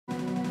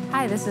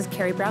Hi, this is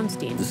Carrie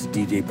Brownstein. This is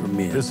DJ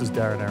Premier. This is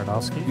Darren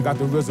Aronofsky. You got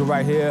the RZA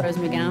right here. Rose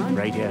McGowan.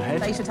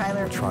 Radiohead. Aisha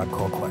Tyler. Tribe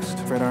Called Quest.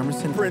 Fred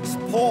Armisen. Prince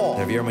Paul.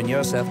 Javier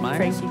Munoz. Seth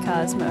Meyers. Frankie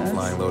Cosmos.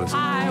 Flying Lotus.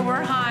 Hi,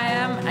 we're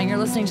Chaim, and you're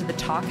listening to the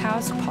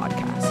Talkhouse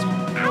Podcast.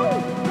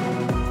 Ow!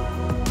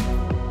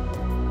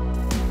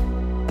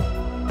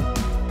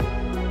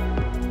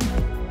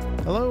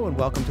 Hello and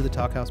welcome to the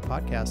Talkhouse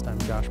Podcast. I'm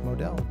Josh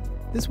Modell.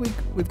 This week,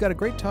 we've got a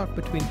great talk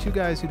between two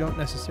guys who don't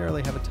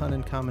necessarily have a ton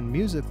in common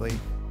musically,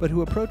 but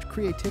who approach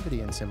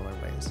creativity in similar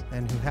ways,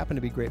 and who happen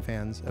to be great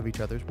fans of each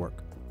other's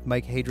work.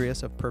 Mike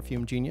Hadreas of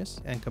Perfume Genius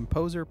and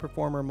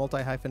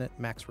composer-performer-multi-hyphenate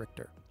Max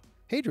Richter.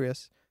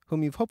 Hadreas,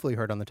 whom you've hopefully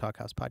heard on the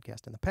Talkhouse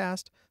Podcast in the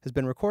past, has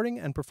been recording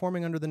and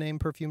performing under the name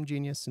Perfume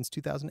Genius since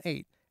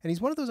 2008, and he's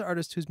one of those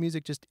artists whose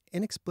music just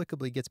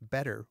inexplicably gets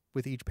better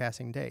with each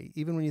passing day,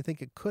 even when you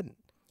think it couldn't.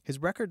 His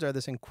records are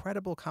this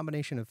incredible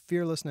combination of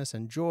fearlessness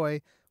and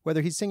joy,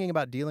 whether he's singing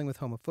about dealing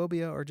with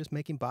homophobia or just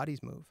making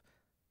bodies move.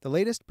 The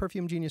latest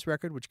Perfume Genius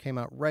record, which came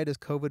out right as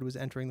COVID was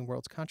entering the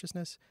world's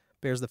consciousness,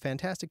 bears the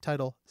fantastic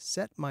title,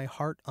 Set My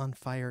Heart on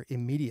Fire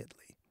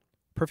Immediately.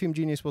 Perfume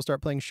Genius will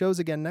start playing shows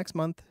again next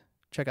month.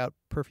 Check out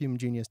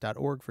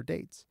perfumegenius.org for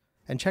dates.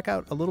 And check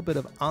out a little bit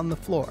of On the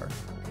Floor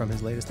from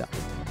his latest album.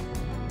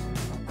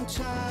 I'm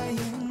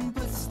trying,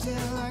 but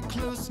still I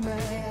close my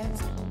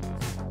eyes.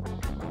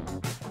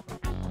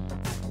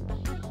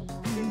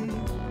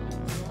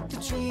 The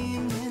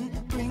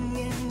dreaming,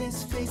 bringing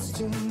this face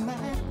to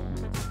mine.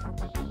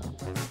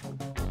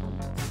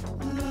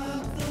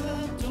 Lock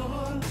the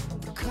door,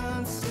 the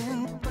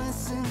constant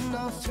buzzing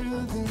all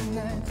through the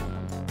night.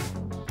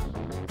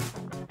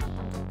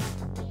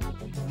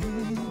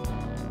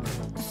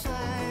 The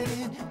fight,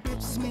 it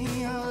rips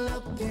me all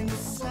up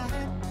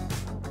inside.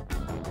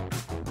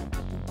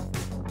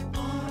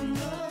 On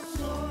the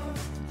floor,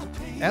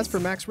 As for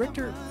Max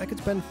Richter, I could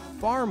spend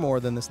far more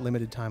than this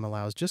limited time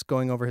allows just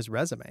going over his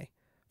resume.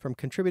 From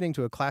contributing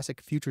to a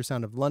classic Future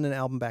Sound of London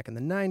album back in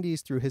the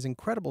 90s, through his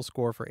incredible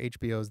score for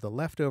HBO's The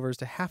Leftovers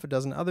to half a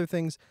dozen other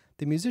things,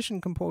 the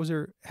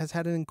musician-composer has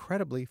had an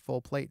incredibly full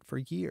plate for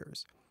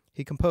years.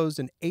 He composed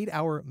an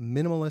 8-hour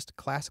minimalist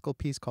classical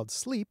piece called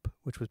Sleep,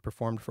 which was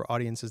performed for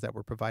audiences that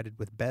were provided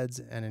with beds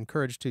and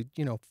encouraged to,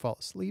 fall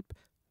asleep.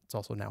 It's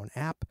also now an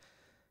app.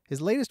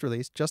 His latest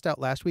release, just out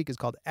last week, is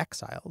called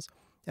Exiles,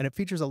 and it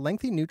features a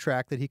lengthy new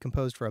track that he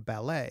composed for a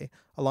ballet,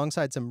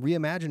 alongside some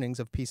reimaginings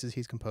of pieces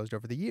he's composed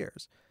over the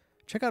years.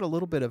 Check out a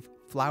little bit of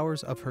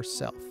Flowers of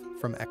Herself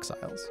from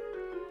Exiles.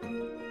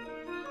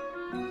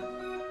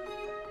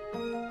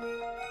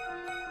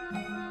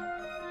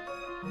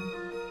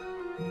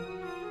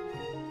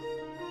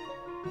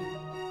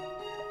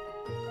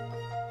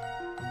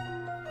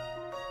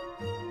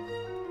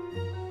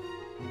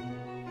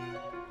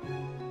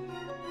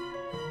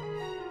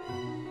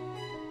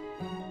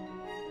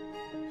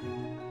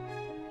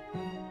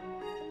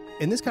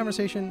 In this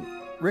conversation,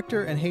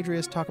 Richter and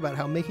Hadreas talk about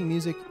how making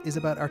music is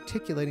about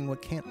articulating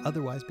what can't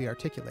otherwise be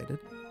articulated,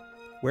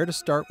 where to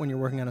start when you're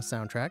working on a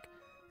soundtrack,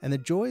 and the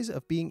joys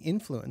of being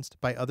influenced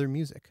by other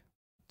music.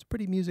 It's a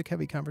pretty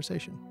music-heavy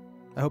conversation.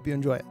 I hope you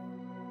enjoy it.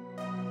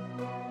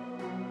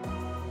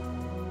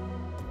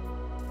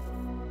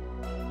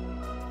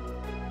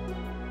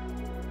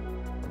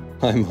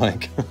 Hi,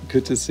 Mike.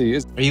 Good to see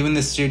you. Are you in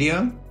the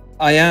studio?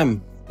 I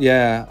am,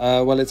 yeah.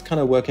 Well, it's kind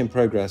of work in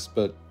progress,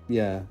 but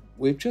yeah.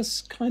 We've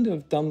just kind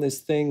of done this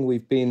thing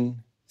we've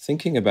been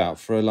thinking about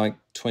for like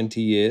 20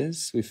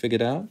 years, we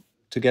figured out,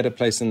 to get a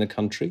place in the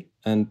country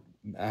and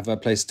have a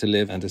place to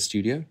live and a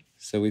studio.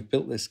 So we've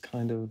built this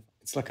kind of,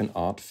 it's like an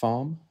art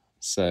farm.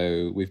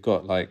 So we've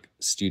got like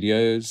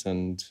studios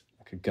and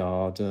like a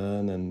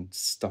garden and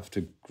stuff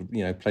to,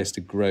 place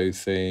to grow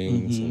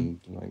things and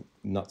like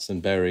nuts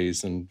and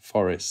berries and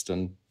forest.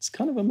 And it's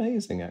kind of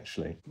amazing,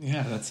 actually.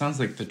 Yeah, that sounds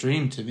like the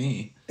dream to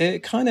me.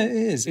 It kind of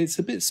is. It's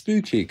a bit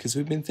spooky because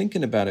we've been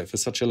thinking about it for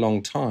such a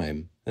long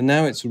time. And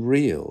now it's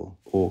real,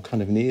 or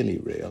kind of nearly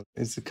real.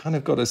 It's kind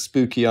of got a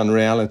spooky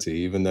unreality,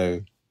 even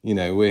though,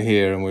 we're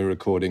here and we're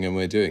recording and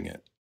we're doing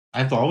it.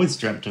 I've always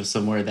dreamt of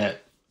somewhere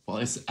that,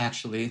 it's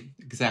actually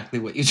exactly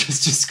what you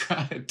just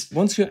described.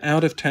 Once you're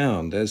out of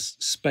town, there's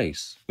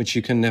space, which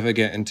you can never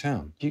get in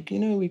town.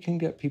 We can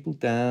get people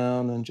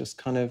down and just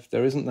kind of,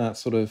 there isn't that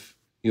sort of,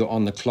 you're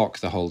on the clock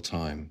the whole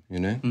time,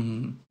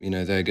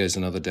 there goes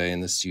another day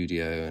in the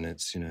studio and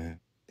it's,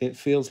 it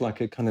feels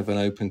like a kind of an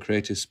open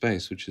creative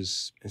space,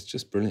 it's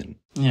just brilliant.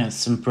 Yeah,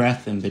 some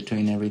breath in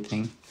between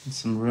everything, and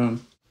some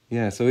room.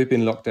 Yeah, so we've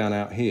been locked down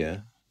out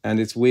here and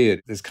it's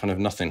weird. There's kind of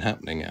nothing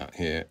happening out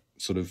here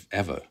sort of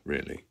ever,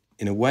 really.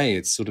 In a way,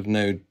 it's sort of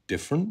no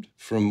different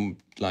from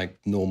like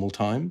normal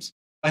times.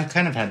 I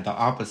kind of had the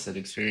opposite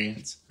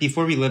experience.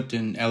 Before we lived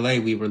in LA,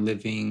 we were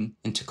living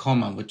in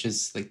Tacoma, which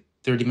is like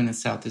 30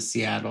 minutes south of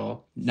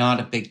Seattle, not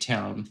a big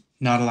town,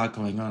 not a lot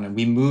going on. And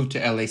we moved to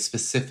LA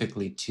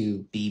specifically to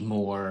be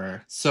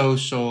more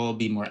social,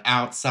 be more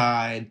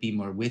outside, be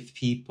more with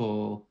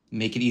people,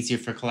 make it easier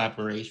for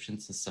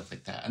collaborations and stuff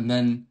like that. And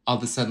then all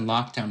of a sudden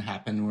lockdown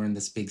happened. We're in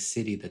this big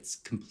city that's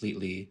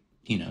completely,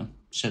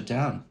 shut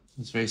down. It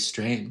was very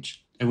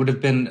strange. It would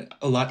have been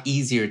a lot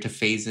easier to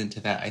phase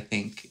into that, I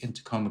think, in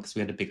Tacoma, because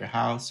we had a bigger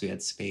house, we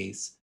had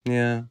space.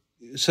 Yeah.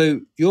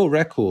 So your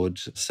record,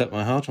 Set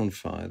My Heart on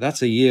Fire,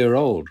 that's a year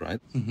old,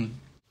 right? Mm-hmm.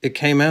 It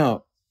came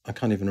out, I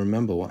can't even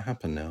remember what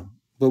happened now,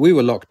 but we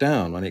were locked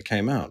down when it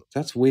came out.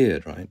 That's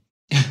weird, right?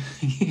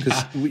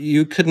 Because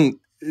you couldn't,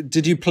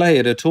 did you play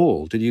it at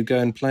all? Did you go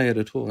and play it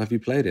at all? Have you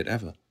played it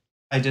ever?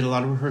 I did a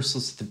lot of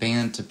rehearsals with the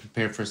band to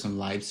prepare for some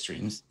live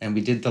streams, and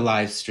we did the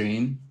live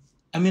stream.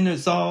 I mean, it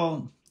was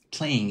all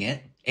playing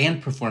it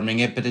and performing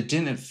it, but it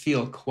didn't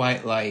feel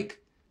quite like,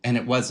 and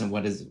it wasn't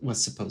what it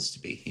was supposed to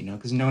be, you know,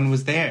 because no one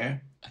was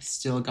there. I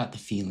still got the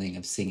feeling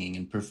of singing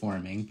and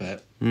performing,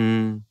 but...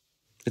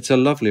 It's a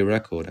lovely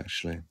record,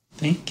 actually.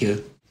 Thank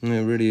you. It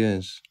really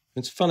is.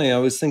 It's funny, I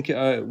was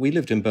thinking, we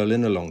lived in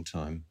Berlin a long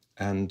time,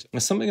 and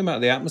something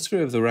about the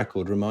atmosphere of the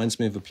record reminds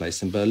me of a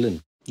place in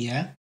Berlin.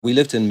 Yeah? We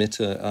lived in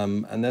Mitte,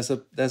 and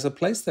there's a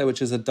place there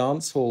which is a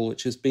dance hall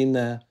which has been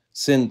there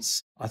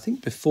since, I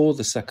think, before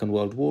the Second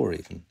World War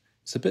even.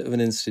 It's a bit of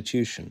an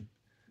institution.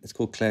 It's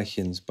called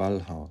Klärchen's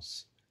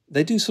Ballhaus.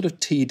 They do sort of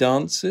tea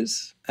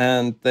dances,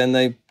 and then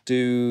they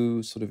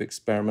do sort of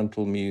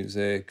experimental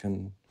music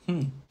and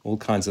all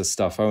kinds of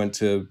stuff. I went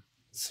to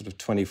a sort of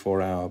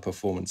 24-hour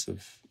performance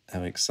of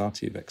Eric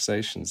Satie of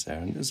Exiles there,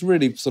 and it's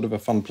really sort of a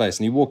fun place.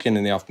 And you walk in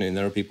the afternoon,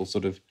 there are people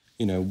sort of,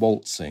 you know,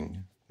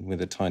 waltzing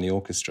with a tiny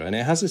orchestra, and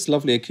it has this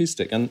lovely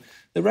acoustic. And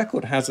the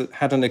record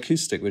had an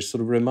acoustic which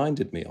sort of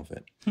reminded me of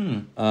it,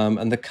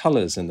 and the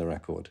colours in the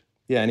record.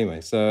 Yeah.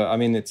 Anyway, so I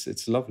mean,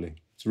 it's lovely.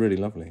 It's really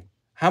lovely.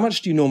 How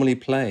much do you normally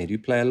play? Do you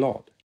play a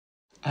lot?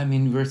 I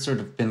mean, we're sort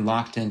of been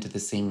locked into the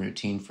same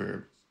routine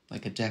for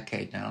like a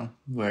decade now,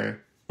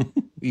 where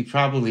we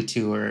probably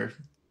tour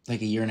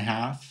like a year and a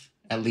half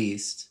at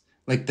least.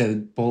 Like the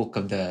bulk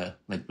of the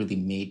like really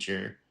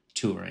major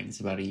touring is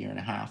about a year and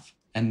a half.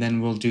 And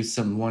then we'll do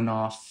some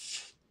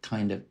one-off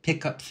kind of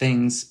pick-up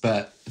things,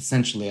 but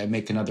essentially I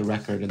make another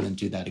record and then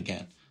do that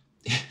again.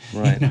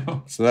 Right. You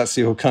know? So that's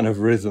your kind of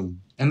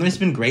rhythm. And there's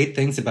been great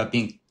things about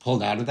being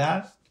pulled out of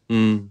that,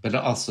 but it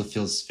also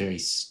feels very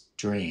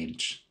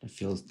strange. It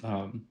feels,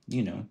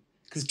 you know,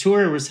 because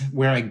tour was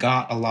where I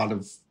got a lot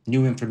of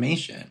new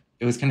information.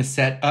 It was kind of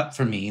set up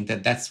for me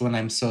that that's when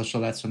I'm social,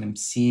 that's when I'm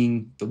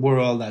seeing the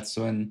world, that's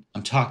when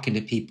I'm talking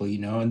to people, you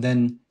know. And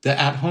then the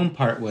at-home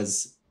part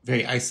was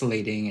very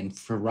isolating, and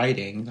for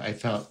writing, I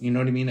felt, you know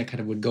what I mean? I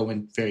kind of would go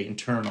in very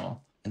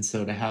internal. And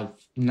so to have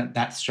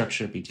that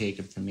structure be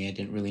taken from me, I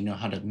didn't really know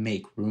how to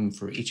make room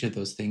for each of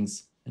those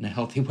things in a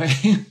healthy way.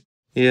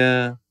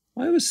 Yeah.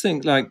 I always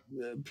think like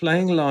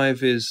playing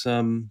live is,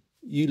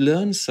 you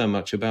learn so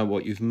much about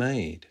what you've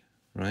made,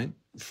 right?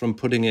 From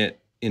putting it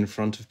in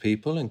front of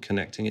people and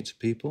connecting it to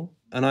people.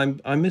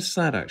 And I miss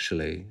that,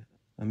 actually.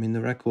 I mean,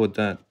 the record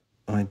that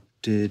I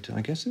did,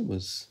 I guess it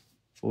was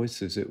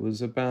Voices. It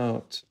was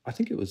about, I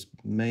think it was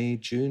May,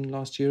 June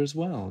last year as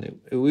well.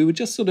 We were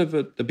just sort of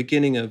at the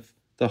beginning of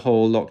the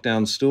whole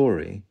lockdown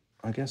story.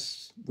 I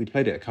guess we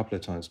played it a couple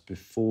of times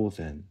before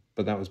then,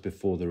 but that was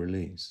before the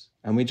release.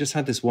 And we just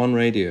had this one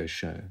radio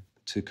show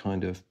to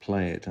kind of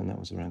play it, and that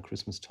was around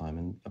Christmas time.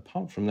 And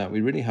apart from that,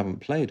 we really haven't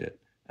played it.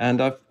 And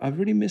I've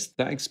really missed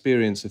that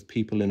experience of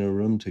people in a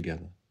room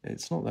together.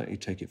 It's not that you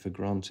take it for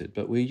granted,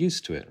 but we're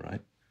used to it,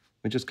 right?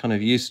 We're just kind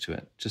of used to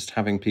it, just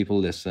having people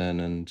listen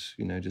and,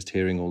 you know, just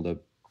hearing all the,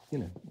 you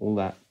know, all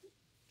that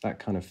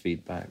kind of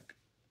feedback.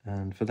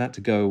 And for that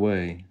to go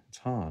away, it's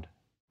hard.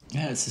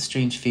 Yeah, it's a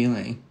strange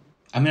feeling.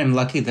 I mean, I'm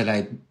lucky that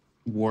I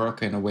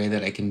work in a way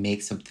that I can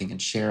make something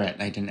and share it.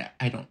 And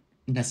I don't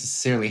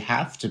necessarily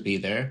have to be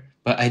there,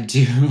 but I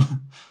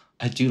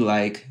do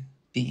like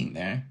being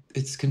there.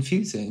 It's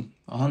confusing,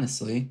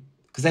 honestly,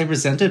 because I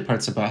resented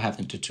parts about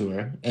having to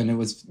tour, and it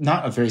was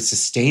not a very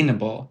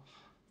sustainable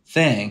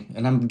thing.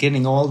 And I'm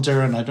getting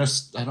older, and I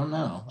don't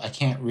know. I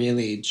can't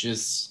really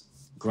just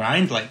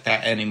grind like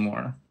that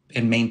anymore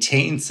and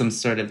maintain some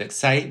sort of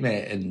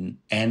excitement and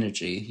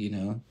energy, you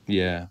know?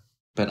 Yeah.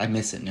 But I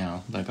miss it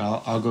now. Like,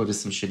 I'll go to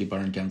some shitty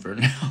bar in Denver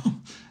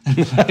now.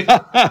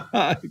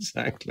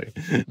 Exactly.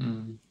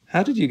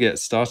 How did you get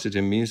started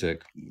in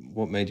music?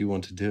 What made you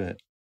want to do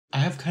it? I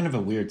have kind of a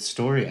weird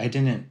story. I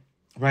didn't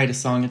write a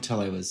song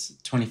until I was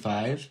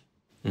 25.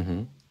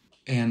 Mm-hmm.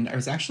 And I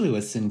was actually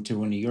listening to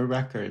one of your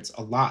records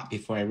a lot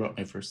before I wrote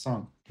my first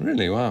song.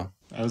 Really? Wow.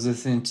 I was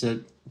listening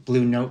to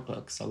Blue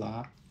Notebooks a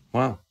lot.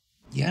 Wow.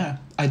 Yeah.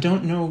 I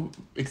don't know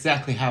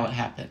exactly how it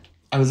happened.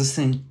 I was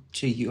listening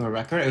to your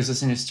record. I was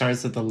listening to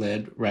Stars of the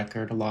Lid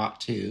record a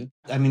lot, too.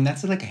 I mean,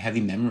 that's like a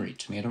heavy memory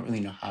to me. I don't really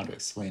know how to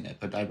explain it,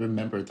 but I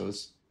remember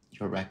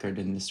your record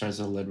and the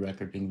Stars of the Lid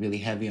record being really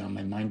heavy on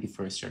my mind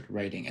before I started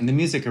writing. And the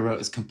music I wrote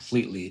is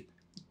completely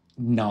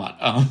not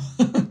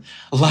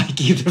like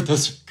either of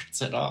those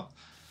records at all.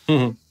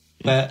 Mm-hmm.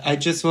 But I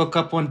just woke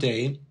up one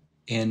day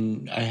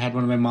and I had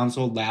one of my mom's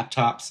old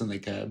laptops and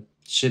like a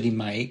shitty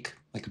mic,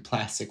 like a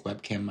plastic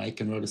webcam mic,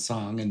 and wrote a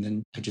song. And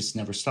then I just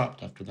never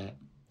stopped after that.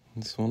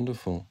 It's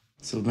wonderful.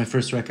 So my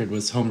first record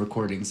was home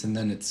recordings, and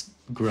then it's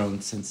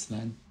grown since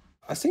then.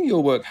 I think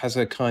your work has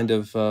a kind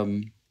of,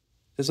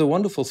 there's a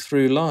wonderful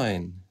through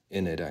line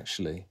in it,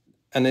 actually.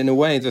 And in a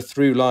way, the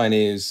through line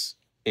is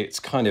it's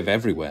kind of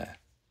everywhere,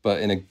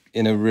 but in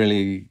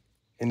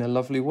a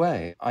lovely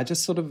way. I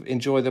just sort of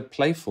enjoy the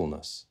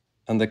playfulness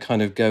and the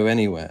kind of go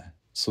anywhere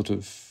sort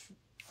of,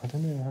 I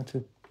don't know how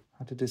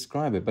to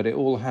describe it, but it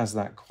all has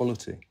that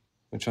quality,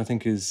 which I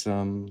think is,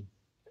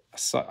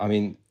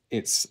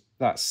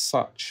 that's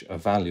such a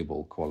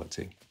valuable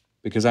quality,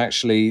 because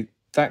actually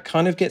that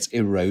kind of gets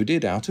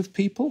eroded out of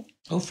people.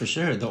 Oh, for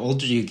sure. The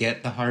older you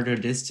get, the harder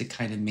it is to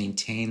kind of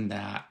maintain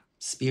that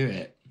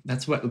spirit.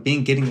 That's what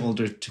getting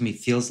older to me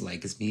feels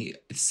like, is me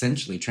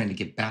essentially trying to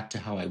get back to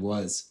how I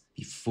was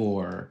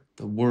before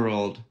the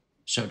world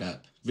showed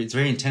up. It's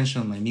very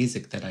intentional in my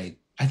music that I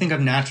think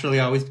I've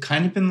naturally always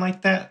kind of been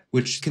like that,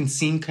 which can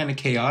seem kind of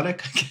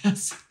chaotic, I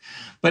guess.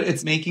 But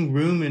it's making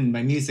room in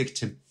my music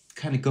to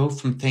kind of go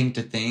from thing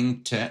to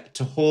thing,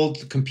 to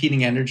hold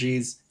competing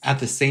energies at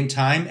the same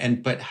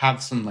time, but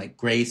have some like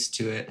grace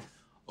to it,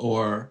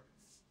 or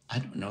I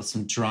don't know,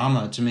 some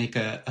drama to make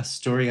a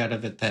story out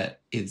of it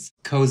that is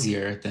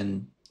cozier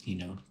than,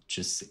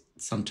 just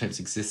sometimes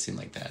existing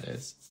like that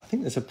is. I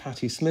think there's a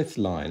Patti Smith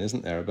line,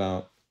 isn't there,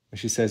 about where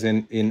she says,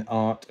 in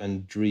art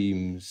and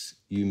dreams,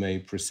 you may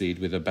proceed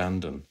with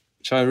abandon,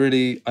 which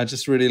I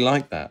just really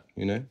like that,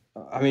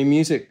 I mean,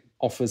 music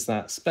offers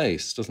that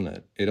space, doesn't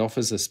it? It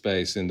offers a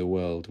space in the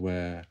world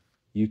where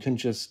you can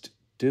just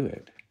do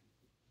it.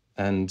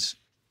 And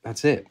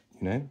that's it,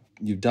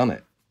 you've done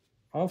it.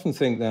 I often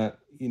think that,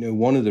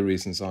 one of the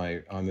reasons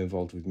I'm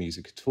involved with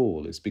music at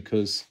all is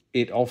because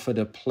it offered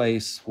a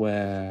place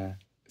where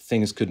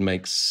things could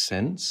make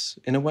sense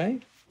in a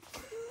way.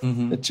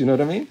 Mm-hmm. Do you know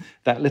what I mean?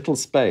 That little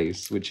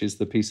space, which is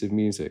the piece of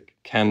music,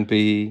 can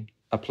be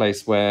a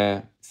place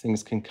where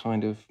things can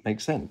kind of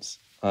make sense.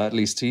 At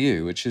least to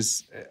you, which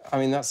is,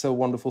 that's a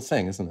wonderful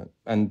thing, isn't it?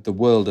 And the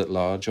world at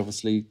large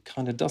obviously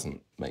kind of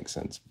doesn't make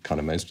sense, kind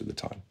of most of the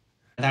time.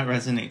 That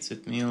resonates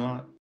with me a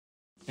lot.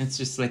 It's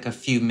just like a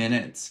few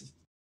minutes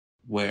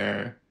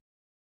where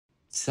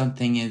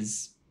something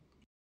is,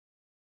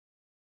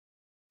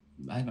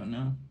 I don't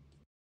know,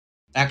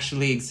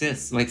 actually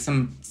exists. Like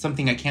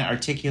something I can't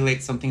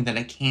articulate, something that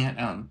I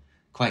can't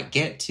quite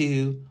get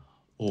to,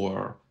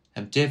 or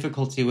have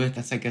difficulty with.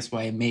 That's, I guess,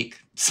 why I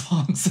make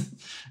songs,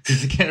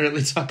 because I can't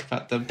really talk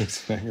about them.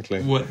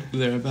 Exactly. What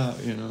they're about,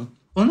 Well,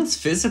 and it's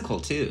physical,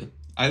 too.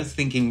 I was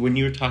thinking, when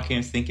you were talking, I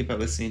was thinking about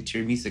listening to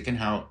your music and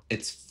how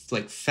it's,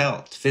 like,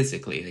 felt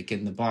physically, like,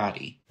 in the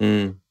body.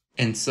 Mm.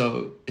 And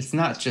so it's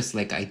not just,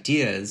 like,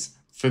 ideas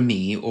for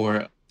me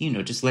or,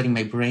 just letting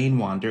my brain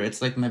wander.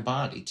 It's, like, my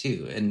body,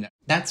 too. And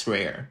that's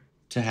rare,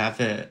 to have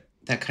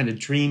that kind of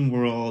dream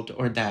world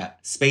or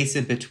that space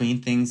in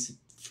between things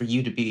for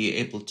you to be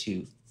able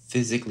to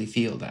physically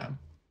feel them.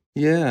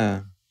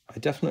 Yeah, I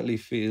definitely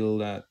feel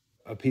that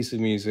a piece of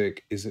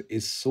music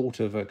is sort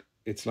of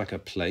it's like a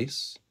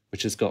place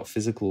which has got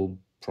physical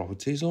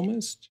properties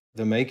almost.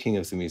 The making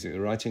of the music,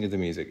 the writing of the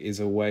music is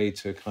a way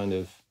to kind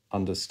of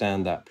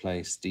understand that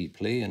place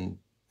deeply and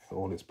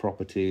all its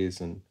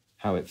properties and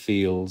how it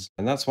feels.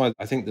 And that's why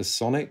I think the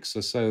sonics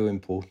are so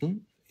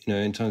important,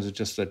 in terms of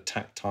just the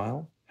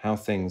tactile, how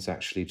things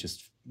actually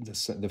just,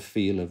 the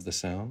feel of the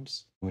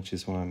sounds, which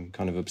is why I'm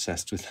kind of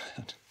obsessed with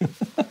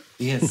that.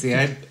 Yeah, see,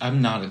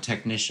 I'm not a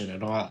technician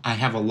at all. I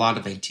have a lot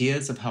of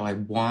ideas of how I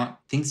want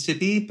things to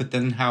be, but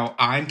then how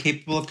I'm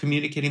capable of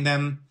communicating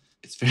them,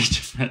 it's very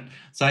different.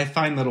 So I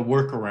find little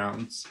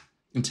workarounds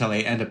until I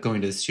end up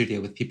going to the studio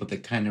with people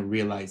that kind of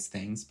realize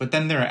things. But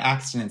then there are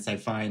accidents I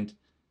find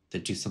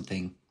that do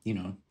something,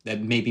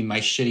 that maybe my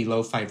shitty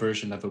lo-fi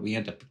version of it, we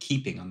end up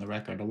keeping on the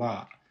record a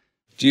lot.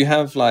 Do you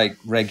have like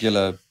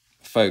regular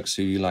folks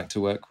who you like to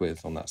work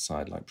with on that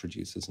side, like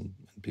producers and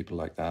people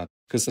like that?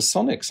 Because the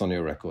sonics on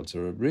your records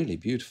are really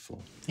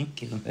beautiful.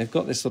 Thank you. They've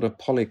got this sort of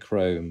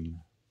polychrome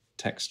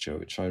texture,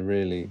 which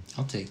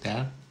I'll take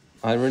that.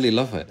 I really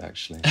love it,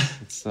 actually.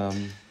 It's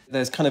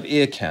there's kind of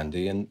ear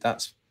candy, and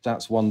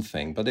that's one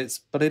thing, but it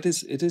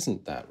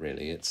isn't that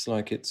really. It's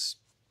like it's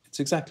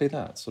exactly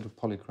that sort of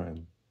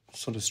polychrome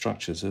sort of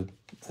structures are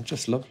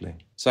just lovely.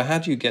 So how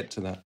do you get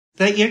to that?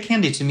 That ear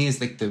candy to me is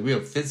like the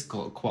real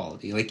physical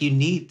quality. Like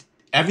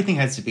everything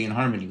has to be in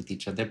harmony with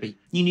each other, but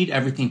you need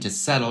everything to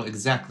settle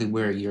exactly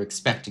where you're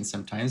expecting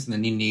sometimes. And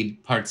then you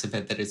need parts of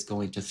it that is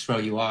going to throw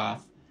you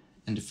off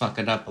and to fuck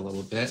it up a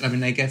little bit. I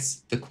mean, I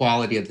guess the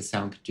quality of the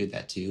sound could do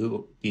that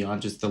too,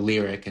 beyond just the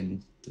lyric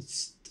and the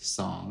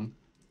song.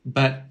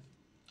 But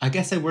I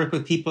guess I work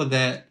with people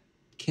that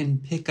can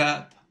pick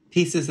up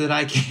pieces that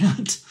I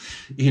can't.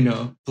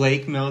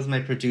 Blake Mills, my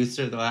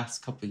producer, the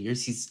last couple of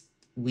years,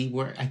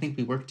 I think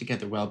we work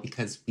together well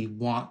because we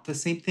want the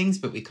same things,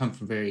 but we come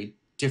from very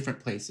different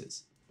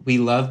places. We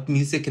love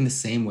music in the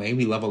same way.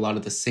 We love a lot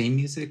of the same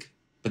music,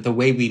 but the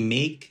way we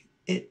make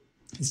it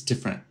is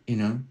different,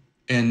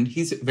 And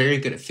he's very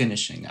good at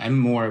finishing. I'm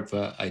more of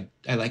I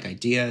like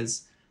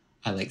ideas.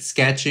 I like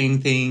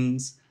sketching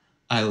things.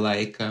 I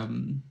like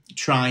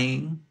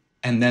trying.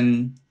 And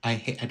then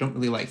I don't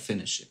really like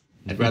finishing.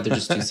 I'd rather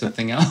just do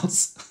something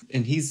else.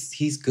 And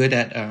he's good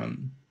at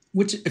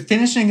Which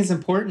finishing is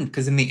important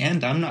because in the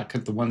end, I'm not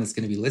the one that's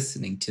going to be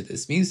listening to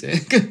this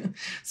music.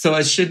 So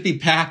it should be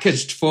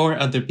packaged for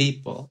other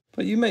people.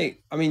 But you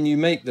make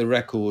the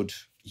record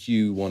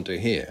you want to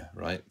hear,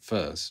 right?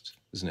 First,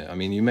 isn't it? I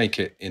mean, you make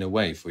it in a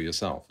way for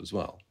yourself as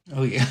well.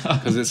 Oh, yeah.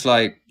 Because it's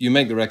like you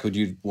make the record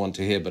you want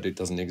to hear, but it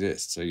doesn't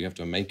exist. So you have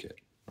to make it,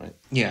 right?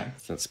 Yeah.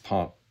 That's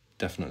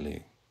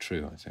definitely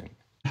true, I think.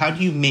 How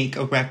do you make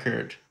a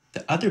record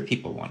that other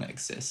people want to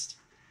exist?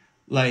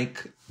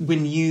 Like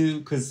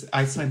because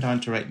I signed on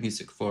to write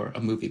music for a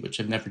movie, which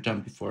I've never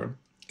done before.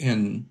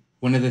 And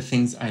one of the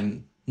things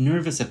I'm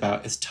nervous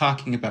about is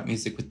talking about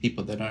music with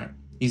people that aren't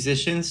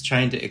musicians,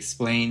 trying to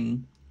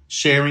explain,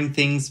 sharing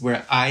things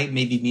where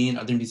maybe me and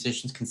other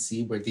musicians can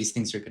see where these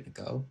things are going to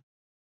go.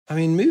 I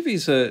mean,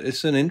 movies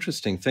it's an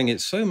interesting thing.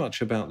 It's so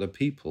much about the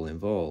people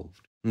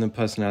involved and the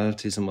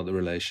personalities and what the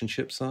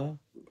relationships are.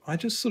 I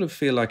just sort of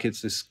feel like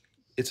it's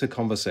a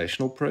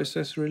conversational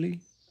process,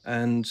 really.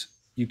 And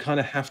you kind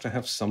of have to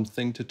have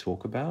something to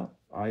talk about.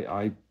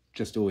 I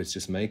just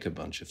always make a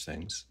bunch of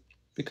things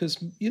because,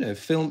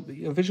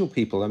 visual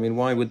people, I mean,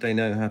 why would they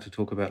know how to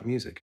talk about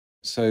music?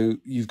 So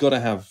you've got to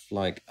have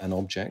like an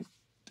object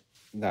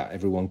that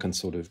everyone can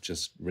sort of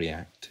just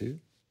react to.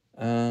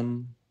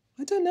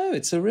 I don't know.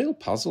 It's a real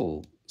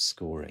puzzle,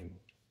 scoring.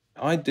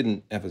 I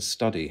didn't ever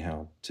study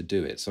how to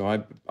do it. So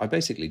I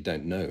basically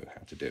don't know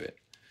how to do it.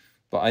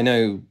 But I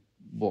know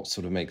what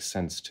sort of makes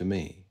sense to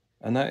me.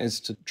 And that is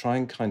to try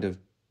and kind of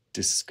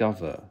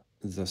discover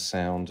the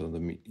sound of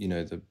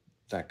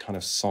that kind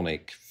of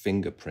sonic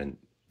fingerprint,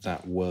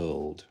 that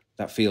world,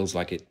 that feels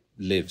like it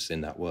lives in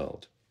that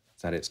world,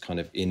 that it's kind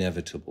of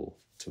inevitable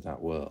to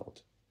that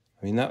world.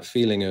 I mean, that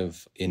feeling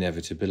of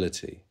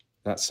inevitability,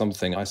 that's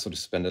something I sort of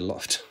spend a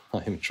lot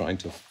of time trying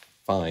to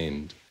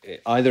find,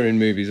 either in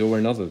movies or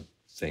in other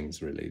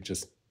things, really.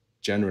 Just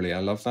generally, I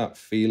love that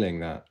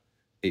feeling that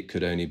it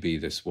could only be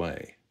this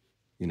way.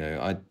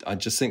 I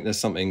just think there's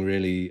something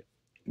really,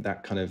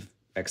 that kind of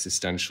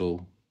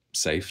existential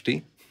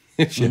safety,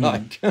 if you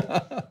like.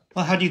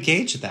 Well, how do you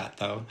gauge that,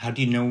 though? How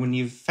do you know when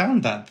you've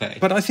found that thing?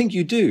 But I think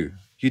you do.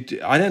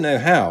 I don't know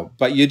how,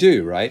 but you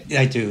do, right?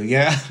 I do,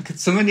 yeah.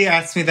 Somebody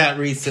asked me that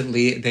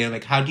recently. They're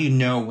like, how do you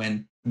know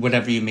when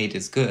whatever you made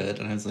is good?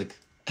 And I was like,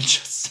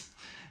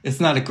 it's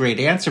not a great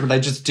answer, but I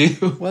just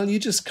do. Well, you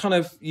just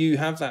you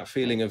have that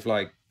feeling of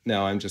like,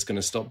 no, I'm just going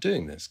to stop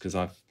doing this because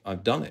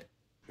I've done it,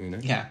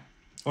 Yeah.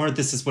 Or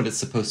this is what it's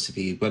supposed to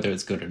be, whether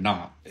it's good or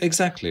not.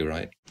 Exactly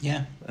right.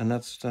 Yeah. And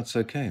that's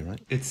okay, right?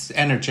 It's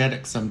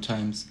energetic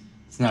sometimes.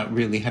 It's not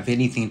really have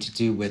anything to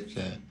do with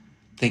the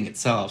thing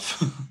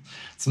itself.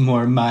 It's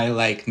more my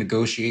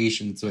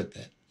negotiations with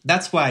it.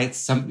 That's why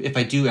if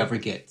I do ever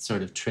get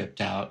sort of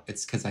tripped out,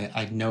 it's because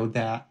I know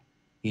that,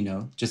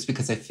 just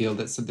because I feel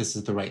that this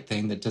is the right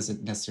thing, that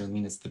doesn't necessarily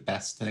mean it's the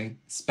best thing,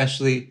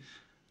 especially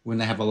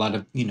when I have a lot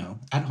of,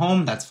 at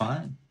home, that's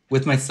fine.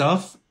 With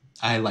myself,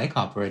 I like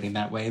operating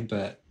that way,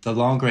 but the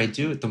longer I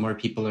do it, the more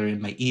people are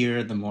in my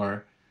ear, the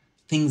more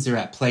things are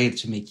at play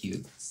to make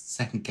you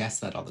second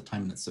guess that all the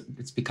time.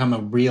 It's become a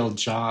real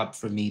job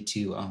for me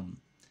to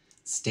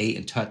stay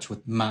in touch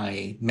with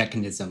my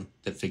mechanism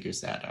that figures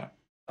that out.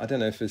 I don't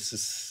know if this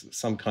is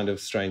some kind of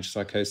strange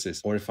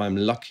psychosis or if I'm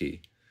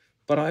lucky,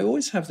 but I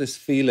always have this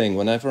feeling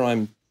whenever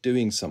I'm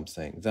doing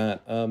something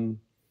that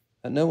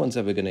no one's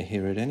ever going to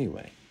hear it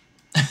anyway.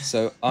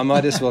 So I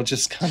might as well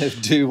just kind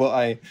of do what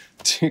I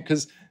do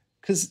because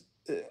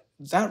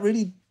that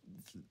really,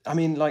 I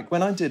mean, like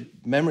when I did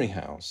Memory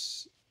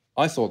House,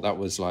 I thought that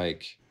was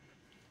like,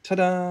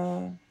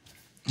 ta-da!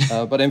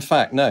 But in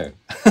fact, no.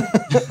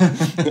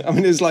 I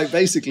mean, it's like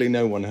basically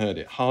no one heard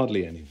it.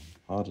 Hardly anyone.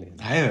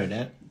 I heard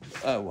it.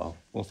 Oh,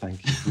 well,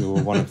 thank you. You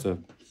were one of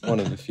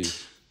the few.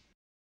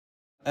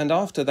 And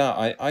after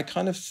that, I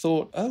kind of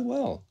thought, oh,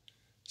 well,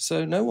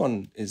 so no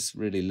one is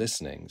really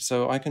listening.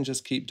 So I can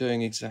just keep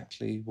doing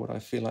exactly what I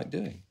feel like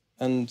doing.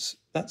 And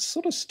that's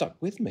sort of stuck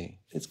with me.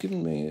 It's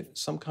given me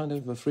some kind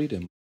of a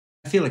freedom.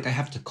 I feel like I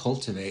have to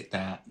cultivate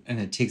that. And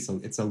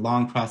it's a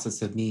long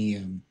process of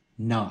me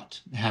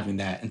not having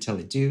that until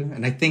I do.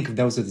 And I think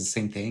those are the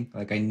same thing.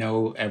 Like I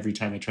know every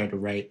time I try to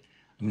write,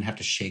 I'm going to have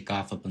to shake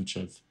off a bunch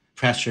of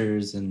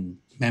pressures and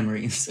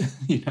memories,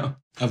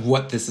 of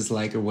what this is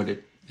like or what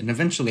it... And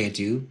eventually I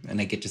do.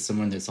 And I get to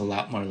someone that's a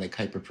lot more like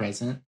hyper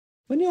present.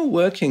 When you're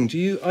working, do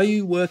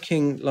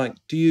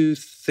you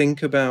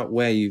think about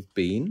where you've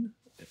been?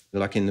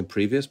 Like in the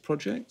previous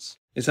projects?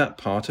 Is that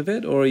part of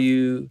it? Or are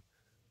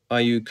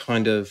you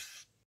kind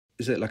of,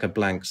 is it like a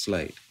blank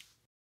slate?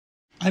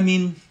 I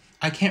mean,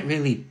 I can't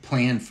really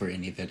plan for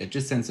any of it. It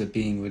just ends up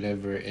being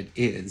whatever it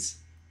is.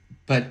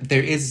 But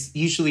there is,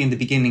 usually in the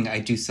beginning, I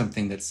do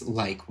something that's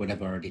like what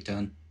I've already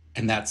done.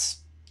 And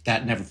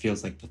that never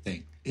feels like the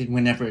thing.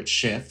 Whenever it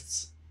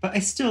shifts. But I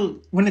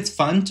still, when it's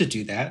fun to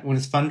do that, when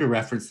it's fun to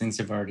reference things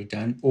I've already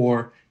done,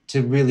 or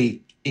to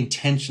really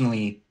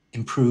intentionally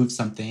improve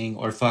something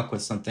or fuck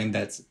with something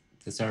that's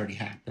already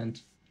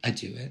happened, I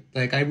do it.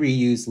 Like I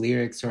reuse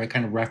lyrics or I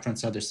kind of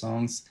reference other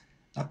songs.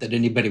 Not that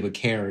anybody would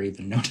care or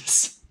even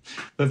notice.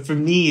 But for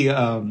me,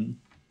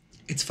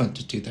 it's fun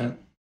to do that.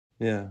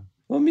 Yeah.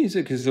 Well,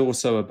 music is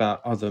also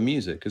about other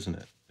music, isn't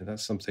it?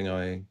 That's something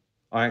I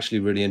actually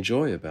really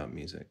enjoy about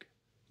music.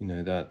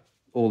 That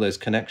all those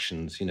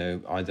connections,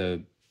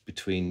 either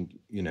between,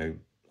 like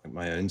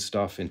my own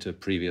stuff into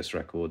previous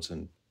records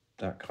and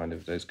that kind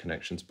of those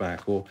connections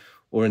back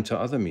or into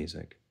other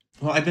music.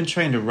 Well, I've been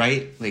trying to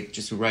write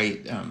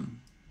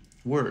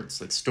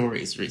words, like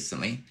stories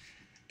recently.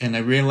 And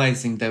I'm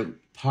realizing that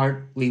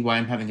partly why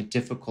I'm having a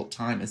difficult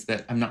time is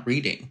that I'm not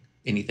reading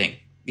anything.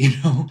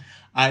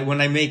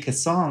 When I make a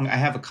song, I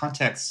have a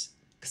context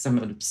because I'm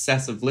an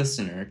obsessive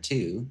listener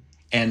too.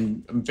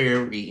 And I'm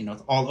very,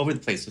 all over the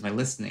place with my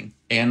listening.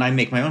 And I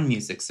make my own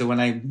music. So when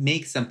I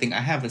make something, I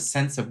have a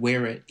sense of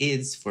where it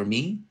is for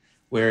me,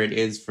 where it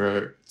is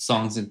for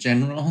songs in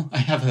general. I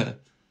have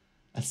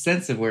a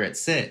sense of where it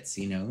sits,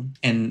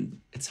 and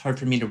it's hard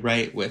for me to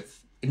write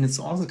with, and it's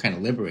also kind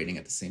of liberating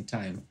at the same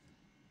time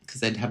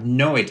because I'd have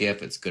no idea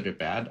if it's good or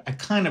bad. I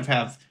kind of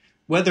have,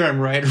 whether I'm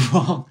right or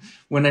wrong,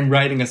 when I'm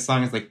writing a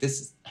song, it's like,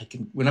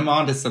 when I'm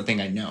onto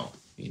something, I know.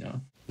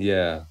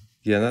 Yeah,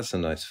 that's a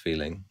nice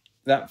feeling.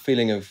 That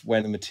feeling of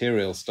when the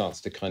material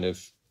starts to kind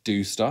of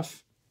do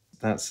stuff,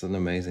 that's an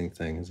amazing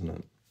thing, isn't it?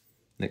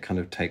 And it kind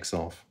of takes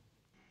off.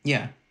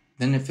 Yeah.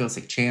 Then it feels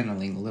like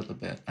channeling a little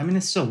bit. I mean,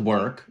 it's still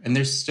work, and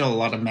there's still a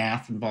lot of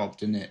math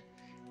involved in it.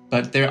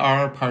 But there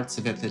are parts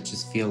of it that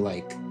just feel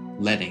like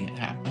letting it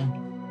happen.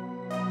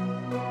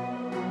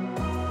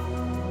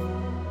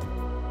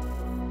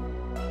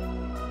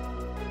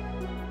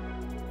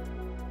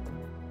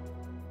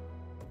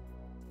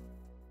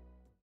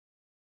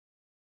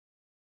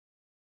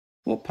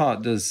 What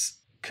part does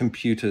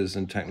computers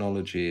and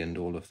technology and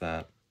all of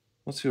that,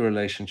 what's your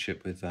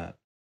relationship with that?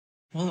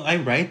 Well, I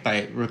write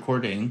by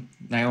recording,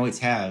 and I always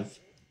have.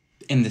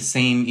 In the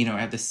same, I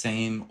have the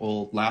same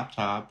old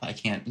laptop. I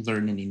can't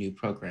learn any new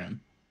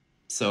program.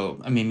 So,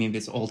 I mean, maybe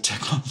it's old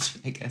technology,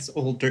 I guess,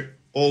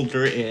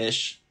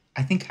 older-ish.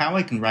 I think how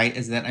I can write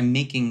is that I'm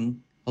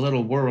making a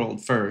little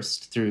world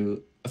first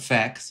through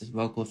effects,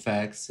 vocal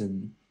effects,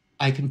 and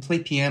I can play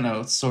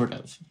piano, sort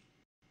of,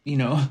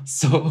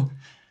 so,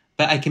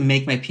 but I can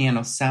make my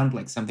piano sound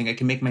like something. I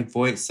can make my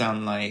voice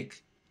sound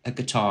like a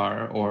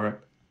guitar,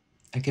 or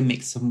I can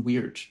make some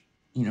weird,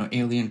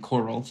 alien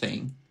choral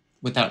thing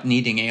without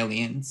needing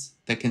aliens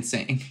that can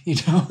sing,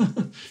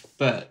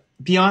 But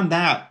beyond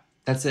that,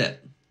 that's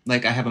it.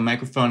 Like, I have a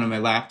microphone on my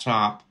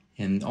laptop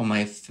and all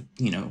my,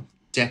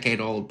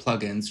 decade-old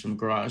plugins from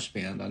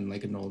GarageBand on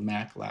like an old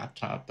Mac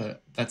laptop,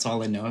 but that's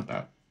all I know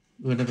about.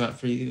 What about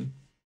for you?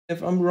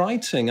 If I'm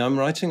writing on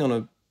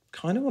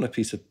a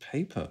piece of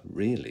paper,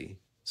 really.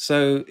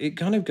 So it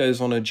kind of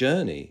goes on a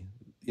journey,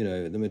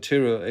 the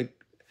material.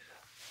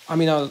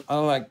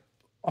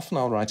 Often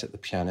I'll write at the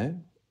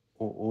piano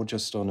or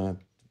just on at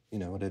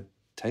a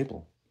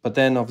table. But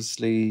then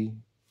obviously,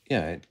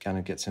 it kind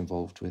of gets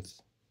involved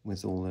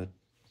with all the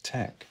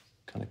tech,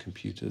 kind of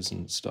computers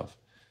and stuff.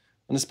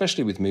 And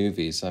especially with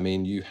movies, I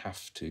mean, you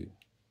have to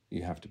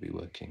be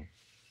working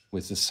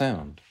with the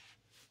sound,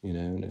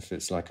 and if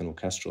it's like an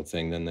orchestral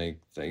thing, then they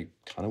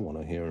kind of want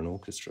to hear an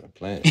orchestra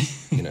play it,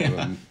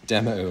 a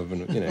demo of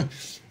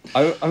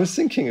I was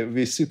thinking it would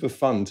be super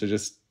fun to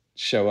just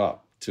show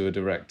up to a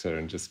director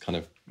and just kind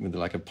of with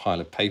like a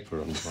pile of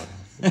paper on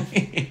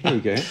the There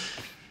you go.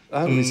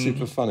 That would be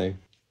super funny.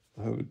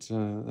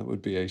 That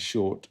would be a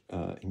short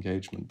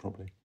engagement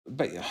probably.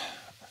 But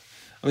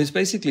it's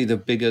basically the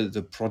bigger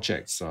the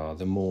projects are,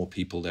 the more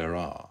people there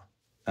are,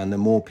 and the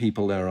more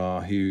people there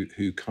are who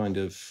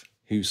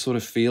sort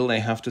of feel they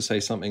have to say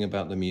something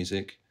about the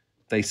music.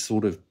 They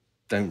sort of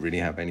don't really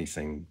have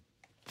anything,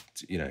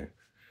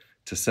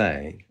 to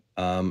say.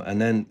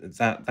 And then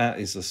that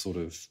is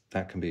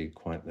that can be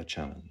quite the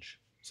challenge,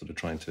 sort of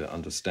trying to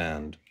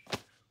understand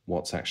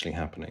what's actually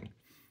happening.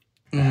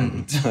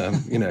 And,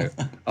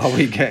 are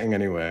we getting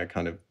anywhere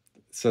kind of?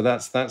 So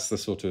that's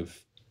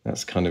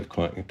kind of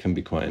it can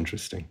be quite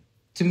interesting.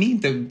 To me,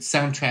 the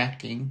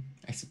soundtracking,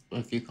 I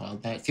suppose if you call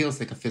it that, feels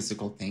like a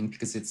physical thing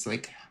because it's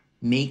like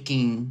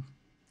making,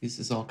 this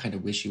is all kind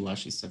of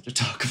wishy-washy stuff to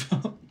talk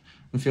about.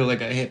 I feel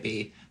like a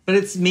hippie, but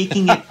it's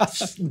making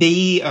it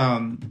be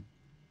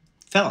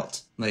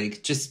felt,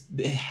 like just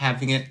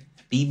having it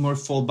be more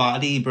full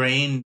body,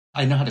 brain.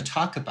 I know how to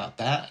talk about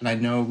that, and I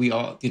know we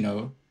all,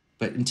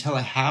 but until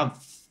I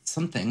have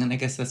something, and I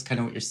guess that's kind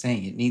of what you're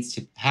saying, it needs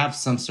to have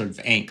some sort of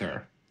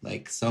anchor,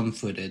 like some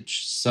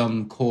footage,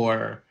 some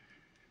core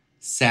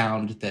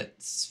sound that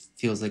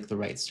feels like the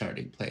right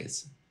starting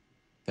place.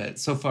 But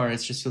so far, it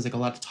just feels like a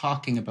lot of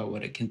talking about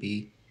what it can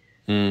be.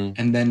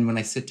 And then when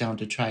I sit down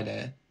to try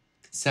to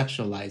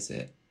conceptualize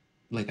it,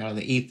 like out of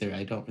the ether,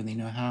 I don't really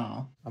know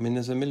how. I mean,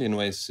 there's a million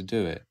ways to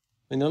do it.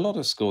 I mean, a lot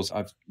of scores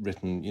I've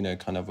written,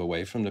 kind of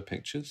away from the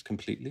pictures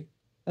completely.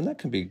 And that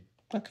can be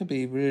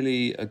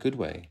really a good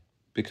way,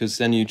 because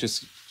then you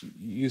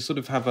sort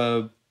of have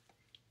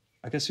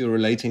I guess you're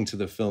relating to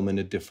the film in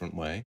a different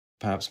way,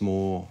 perhaps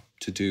more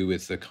to do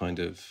with the kind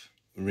of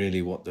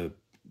really what the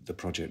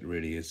project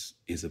really is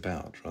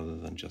about, rather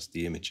than just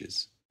the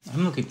images.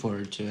 I'm looking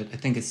forward to it. I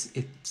think it's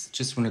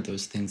just one of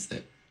those things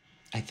that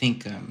I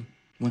think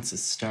once it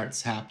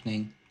starts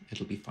happening,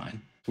 it'll be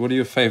fine. What are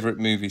your favorite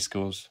movie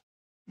scores?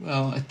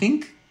 Well, I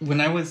think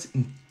when I was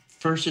in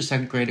first or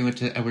second grade, I went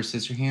to Edward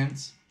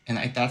Scissorhands.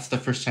 And that's the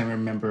first time I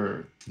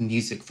remember the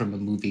music from a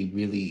movie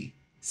really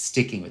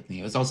sticking with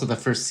me. It was also the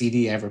first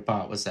CD I ever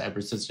bought was the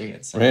Edward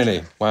Scissorhands soundtrack.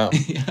 Really? Wow.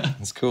 Yeah.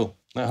 That's cool.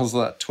 That has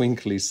that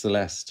twinkly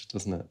Celeste,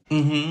 doesn't it?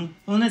 Mm-hmm.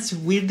 Well, and it's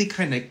weirdly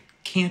kind of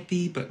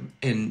campy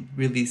and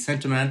really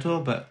sentimental,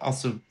 but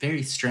also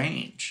very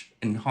strange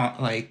and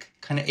like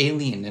kind of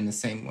alien in the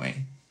same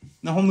way.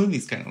 The whole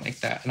movie's kind of like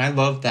that. And I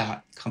love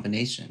that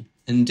combination.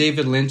 And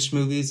David Lynch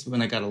movies,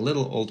 when I got a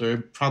little older,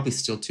 probably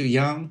still too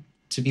young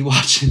to be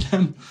watching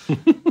them.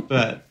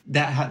 But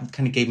that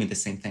kind of gave me the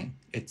same thing.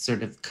 It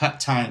sort of cut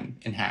time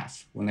in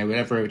half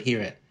whenever I would hear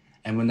it.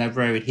 And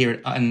whenever I would hear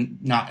it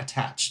not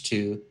attached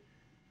to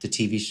the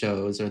TV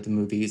shows or the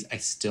movies, I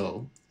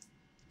still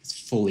was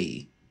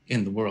fully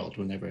in the world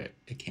whenever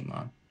it came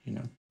on, you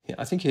know? Yeah,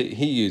 I think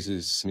he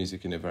uses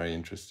music in a very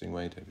interesting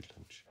way, David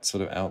Lynch.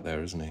 Sort of out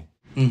there, isn't he?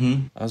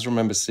 Mm-hmm. I just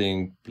remember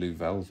seeing Blue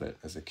Velvet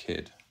as a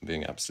kid,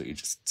 being absolutely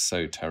just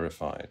so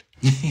terrified.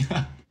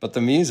 Yeah. But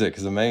the music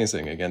is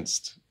amazing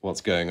against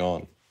what's going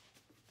on.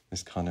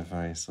 This kind of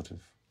very sort of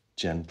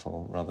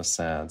gentle, rather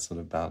sad sort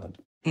of ballad.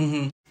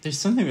 Mm-hmm. There's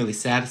something really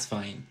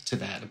satisfying to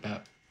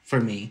that for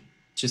me,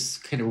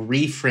 just kind of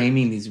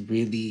reframing these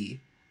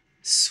really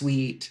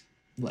sweet,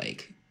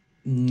 like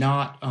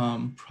not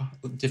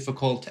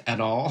difficult at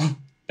all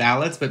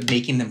ballads, but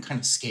making them kind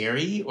of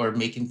scary or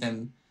making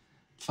them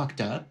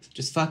fucked up,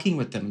 just fucking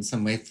with them in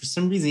some way. For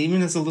some reason,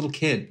 even as a little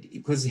kid,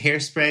 because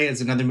Hairspray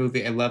is another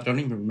movie I loved. I don't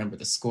even remember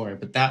the score,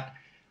 but that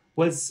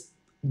was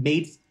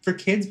made for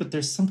kids, but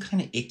there's some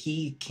kind of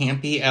icky,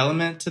 campy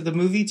element to the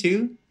movie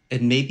too.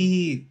 And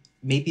maybe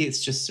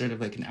it's just sort of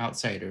like an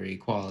outsider-y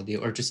quality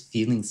or just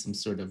feeling some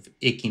sort of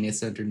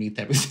ickiness underneath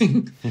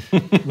everything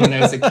when I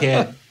was a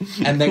kid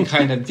and then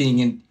kind of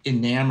being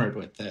enamored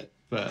with it.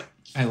 But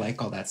I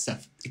like all that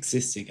stuff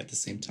existing at the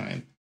same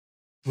time.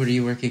 What are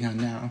you working on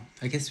now?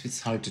 I guess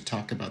it's hard to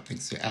talk about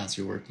things as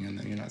you're working on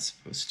them. You're not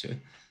supposed to.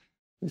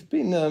 We've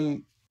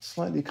been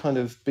slightly kind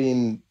of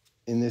been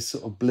in this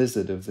sort of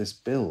blizzard of this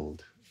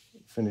build,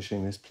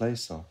 finishing this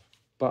place off.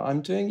 But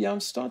I'm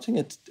starting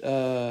it.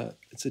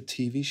 It's a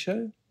TV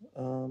show.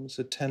 It's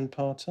a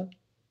 10-parter.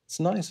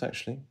 It's nice,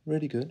 actually.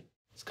 Really good.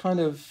 It's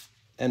kind of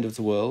end of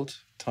the world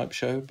type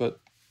show, but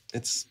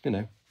it's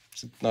a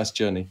nice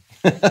journey.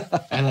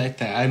 I like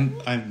that.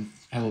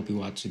 I will be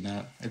watching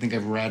that. I think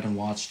I've read and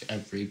watched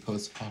every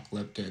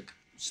post-apocalyptic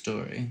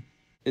story.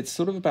 It's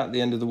sort of about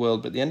the end of the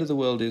world, but the end of the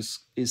world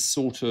is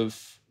sort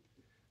of,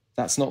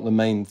 that's not the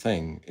main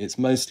thing. It's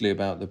mostly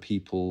about the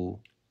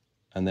people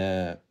and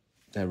their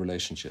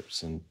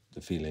relationships and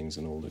the feelings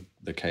and all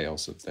the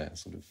chaos of their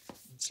sort of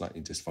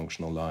slightly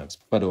dysfunctional lives.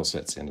 But also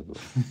it's the end of the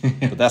world.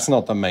 But that's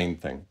not the main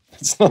thing.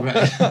 It's not.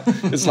 Right.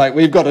 It's like,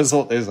 we've got to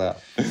sort this out.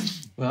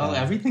 Well,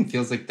 everything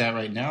feels like that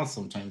right now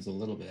sometimes a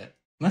little bit.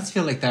 It must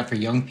feel like that for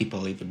young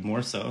people even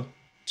more so.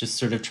 Just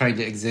sort of trying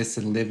to exist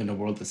and live in a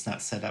world that's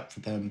not set up for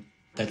them,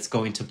 that's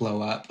going to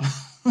blow up.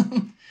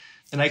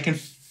 And I can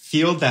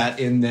feel that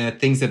in the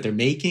things that they're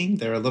making.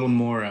 They're a little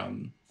more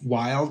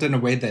wild in a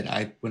way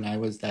that when I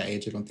was that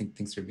age, I don't think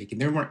things were making.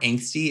 They're more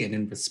angsty and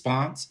in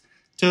response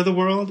to the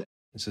world.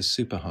 It's a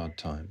super hard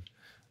time.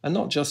 And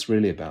not just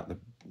really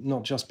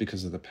not just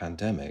because of the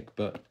pandemic,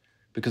 but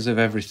because of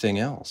everything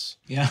else.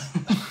 Yeah.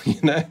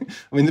 I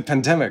mean, the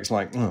pandemic's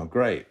like, oh,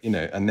 great,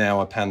 and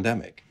now a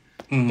pandemic.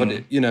 Mm-hmm. But,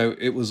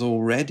 it was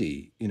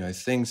already,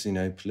 things,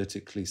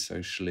 politically,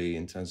 socially,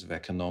 in terms of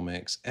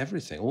economics,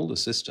 everything, all the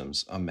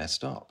systems are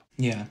messed up.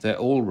 Yeah. They're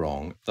all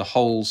wrong. The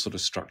whole sort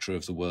of structure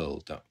of the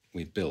world that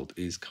we've built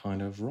is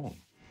kind of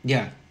wrong.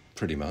 Yeah.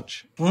 Pretty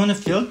much. Well, and it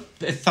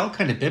felt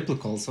kind of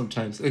biblical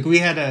sometimes. Like we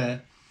had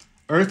a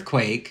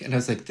earthquake and I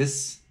was like,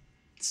 this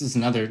is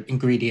another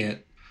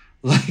ingredient.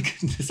 Like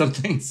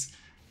something is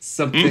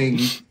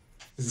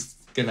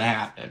gonna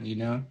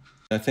happen,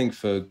 I think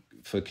for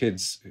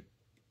kids,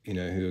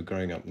 who are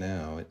growing up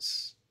now,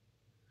 it's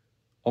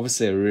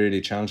obviously a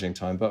really challenging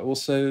time. But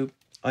also,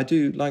 I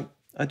do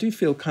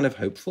feel kind of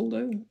hopeful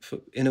though,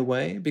 in a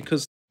way,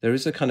 because there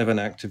is a kind of an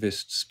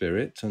activist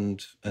spirit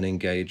and an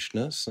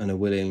engagedness and a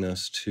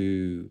willingness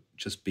to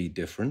just be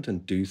different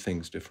and do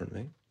things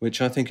differently,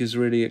 which I think is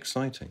really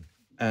exciting.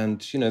 And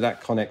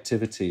that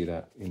connectivity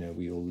that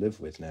we all live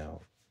with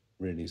now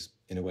really,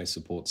 in a way,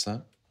 supports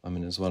that. I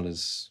mean, it's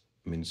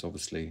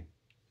obviously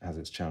has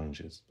its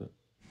challenges, but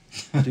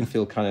I do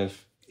feel kind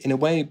of, in a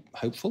way,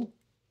 hopeful.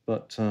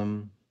 But,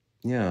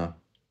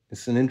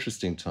 it's an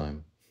interesting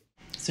time.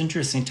 It's an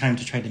interesting time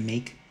to try to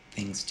make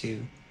things,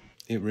 too.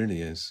 It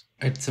really is.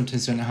 I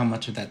sometimes don't know how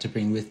much of that to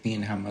bring with me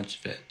and how much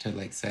of it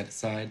to, set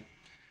aside.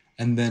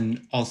 And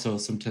then also,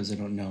 sometimes I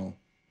don't know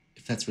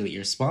if that's really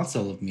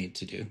irresponsible of me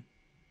to do,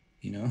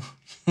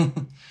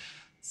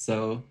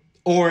 So...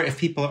 Or if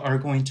people are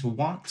going to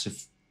want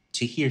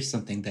to hear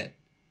something that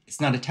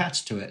is not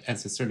attached to it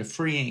as a sort of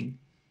freeing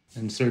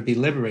and sort of be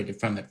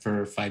liberated from it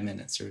for 5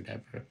 minutes or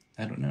whatever.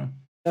 I don't know.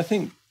 I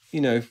think,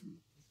 if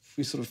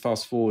we sort of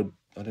fast forward,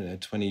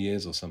 20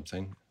 years or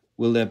something,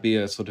 will there be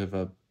a sort of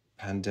a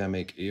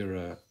pandemic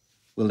era,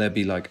 will there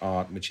be like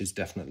art which is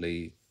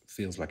definitely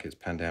feels like it's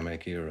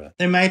pandemic era?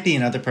 There might be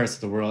in other parts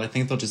of the world. I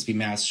think there'll just be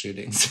mass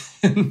shootings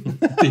in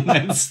the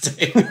United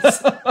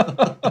States.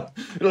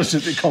 It'll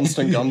just be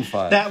constant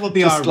gunfire. That will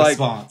be just our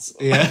response.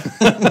 Yeah.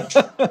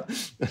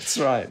 That's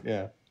right,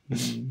 yeah.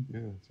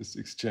 Yeah, just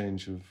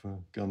exchange of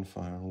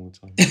gunfire all the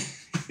time.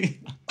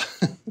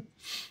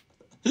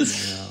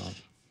 Yeah,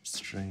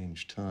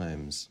 strange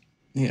times.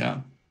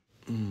 Yeah.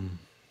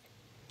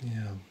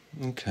 Yeah,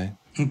 okay.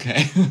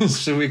 Okay.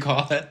 Should we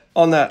call it?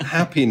 On that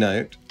happy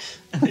note.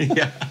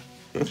 Yeah.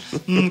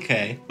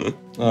 Okay.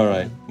 All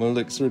right. Well,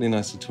 look, it's really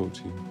nice to talk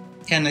to you.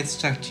 Yeah, nice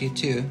to talk to you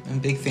too. I'm a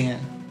big fan.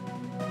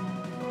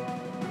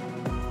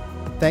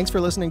 Thanks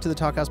for listening to the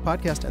Talkhouse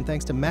Podcast, and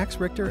thanks to Max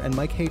Richter and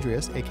Mike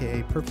Hadreas,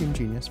 aka Perfume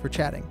Genius, for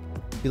chatting.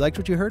 If you liked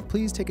what you heard,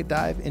 please take a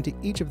dive into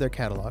each of their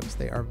catalogs.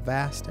 They are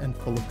vast and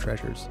full of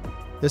treasures.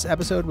 This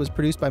episode was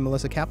produced by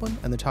Melissa Kaplan,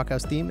 and the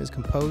Talkhouse theme is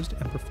composed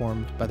and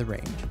performed by The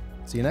Range.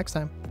 See you next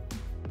time.